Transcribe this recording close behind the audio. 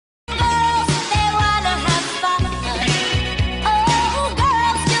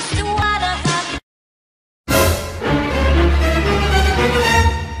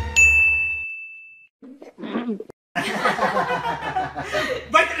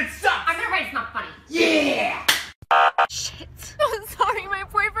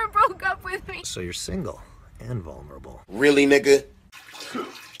So you're single and vulnerable. Really, nigga?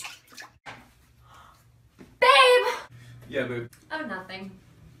 Babe! Yeah, babe. Oh, nothing.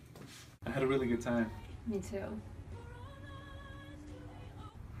 I had a really good time. Me too.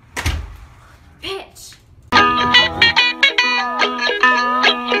 Bitch!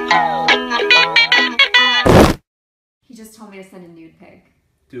 He just told me to send a nude pic.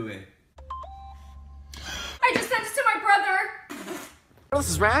 Do it. I just sent it to my brother! This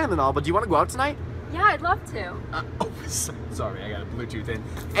is random and all, but do you want to go out tonight? Yeah, I'd love to. Sorry, I got a Bluetooth in.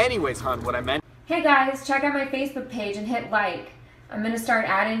 Anyways, hon, what I meant... Hey guys, check out my Facebook page and hit like. I'm gonna start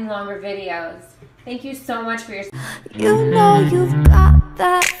adding longer videos. Thank you so much for your... You know you've got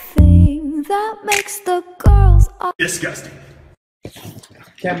that thing that makes the girls... Disgusting.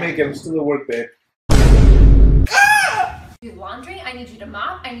 Can't make it. I'm still at work, babe. Do laundry, I need you to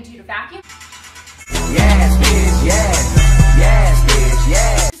mop, I need you to vacuum. Yes, bitch, yes. Yes, bitch,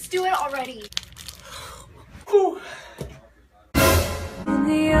 yes. Just do it already. In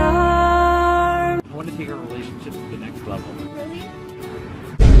the arms. I want to take our relationship to the next level. Really?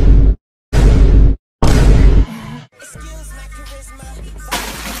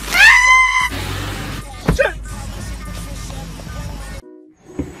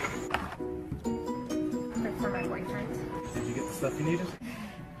 For my boyfriend. Did you get the stuff you needed?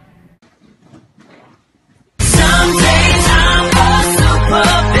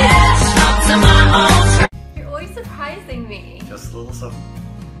 You're always surprising me. Just a little something.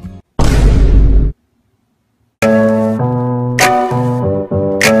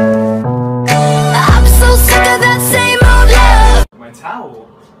 I'm so sick of that same old love. My towel.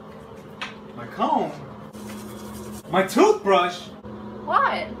 My comb. My toothbrush.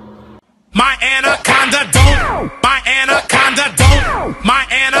 What? My anaconda don't. My anaconda don't. My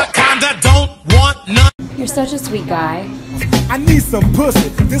anaconda don't want none. You're such a sweet guy. I need some pussy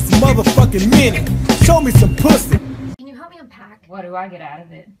this motherfucking minute. Show me some pussy. Can you help me unpack? What do I get out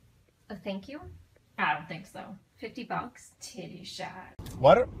of it? A thank you? I don't think so. $50? Titty shot.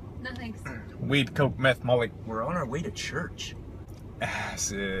 Water? No thanks. Weed, coke, meth, molly. We're on our way to church.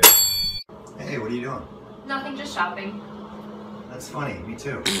 Acid. Hey, what are you doing? Nothing, just shopping. That's funny. Me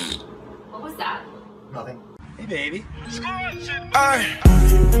too. What was that? Nothing. Hey, baby.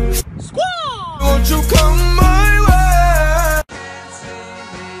 Squall! Won't you come my way?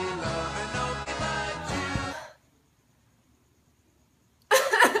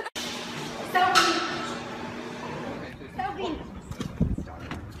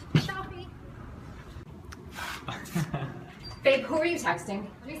 Selfie. Babe, who are you texting?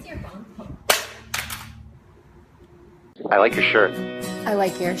 Let me see your phone. I like your shirt. I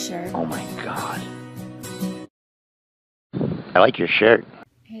like your shirt. Oh my god. I like your shirt.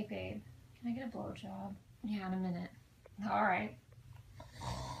 Hey babe, can I get a blowjob? Yeah, in a minute. Alright.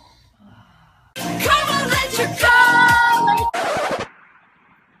 Come on, let you go.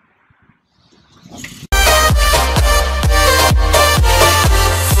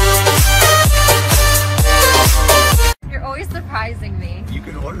 You're always surprising me. You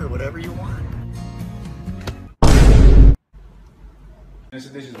can order whatever you want. Finish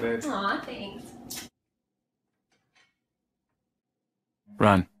the dishes, babe. Aw, thanks.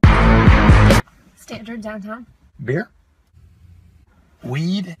 Run. Standard downtown. Beer?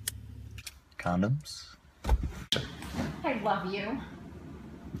 Weed? Condoms? I love you.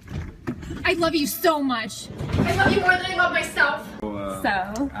 I love you so much. I love you more than I love myself.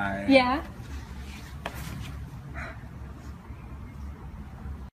 Yeah?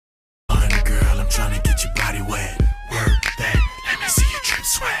 Run, girl, I'm trying to get your body wet. Work that, let me see you drip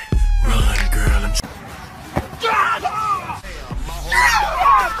sweat. Run, girl, I'm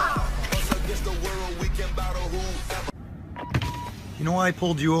You know why I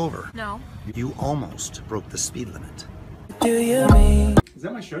pulled you over? No. You almost broke the speed limit. Is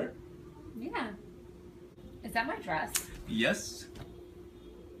that my shirt? Yeah. Is that my dress? Yes.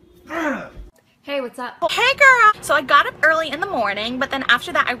 Hey, what's up? Hey girl! So I got up early in the morning, but then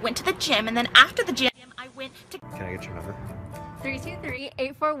after that I went to the gym, and then after the gym I went to... Can I get your number?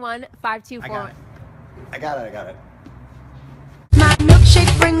 323-841-5241. I got it. My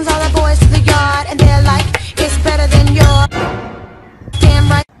milkshake brings all the boys to the yard, and they're like, it's better than your damn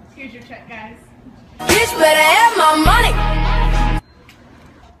right. Here's your check, guys. Bitch better have my money.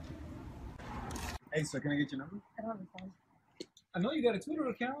 Hey, so can I get your number? I don't have a phone. I know you got a Twitter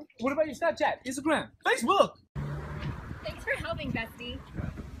account. What about your Snapchat, Instagram, Facebook? Thanks for helping, Bestie.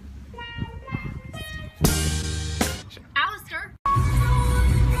 Alistair.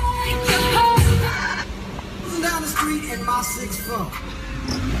 Down the street in my 6 phone.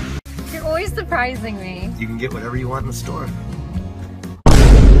 You're always surprising me. You can get whatever you want in the store.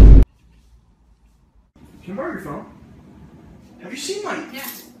 Can I borrow your phone? Have you seen my... Yeah.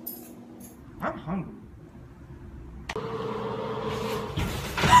 I'm hungry.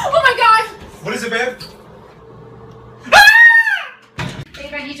 Oh my god! What is it, babe?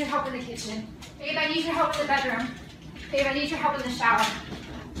 Babe, I need your help in the kitchen. Babe, I need your help in the bedroom. Babe, I need your help in the shower.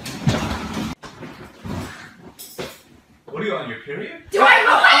 What are you on your period? Do I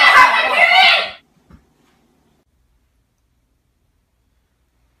look like I have my period?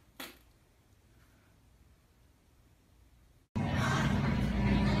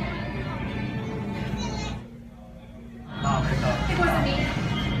 It wasn't me.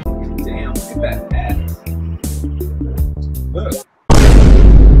 Damn, look at that ass. Look.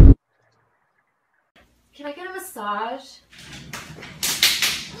 Can I get a massage?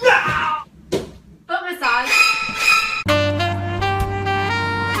 Foot massage.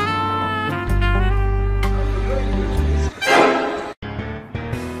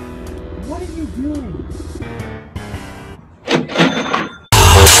 What are you doing?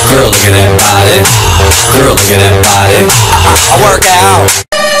 Girl, look at that body. Girl, look at that body. I work out.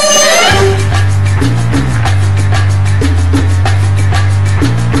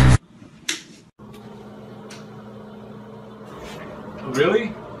 Really?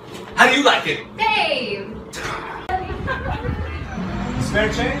 How do you like it? Babe!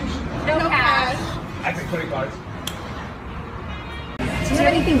 Spare change? No cash. I take credit cards. Do you have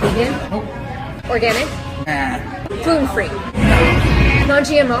anything vegan? Nope. Organic? Gluten-free?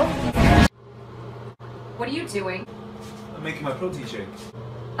 Non-GMO? What are you doing? I'm making my protein shake.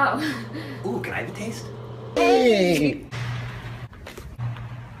 Oh. Ooh, can I have a taste? Hey.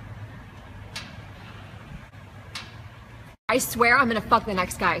 I swear I'm gonna fuck the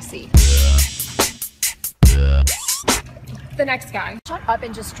next guy I see. The next guy. Shut up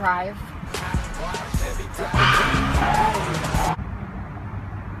and just drive.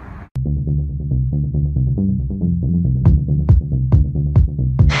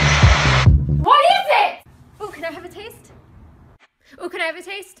 What is it? Ooh, can I have a taste? Ooh, can I have a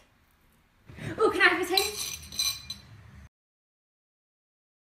taste?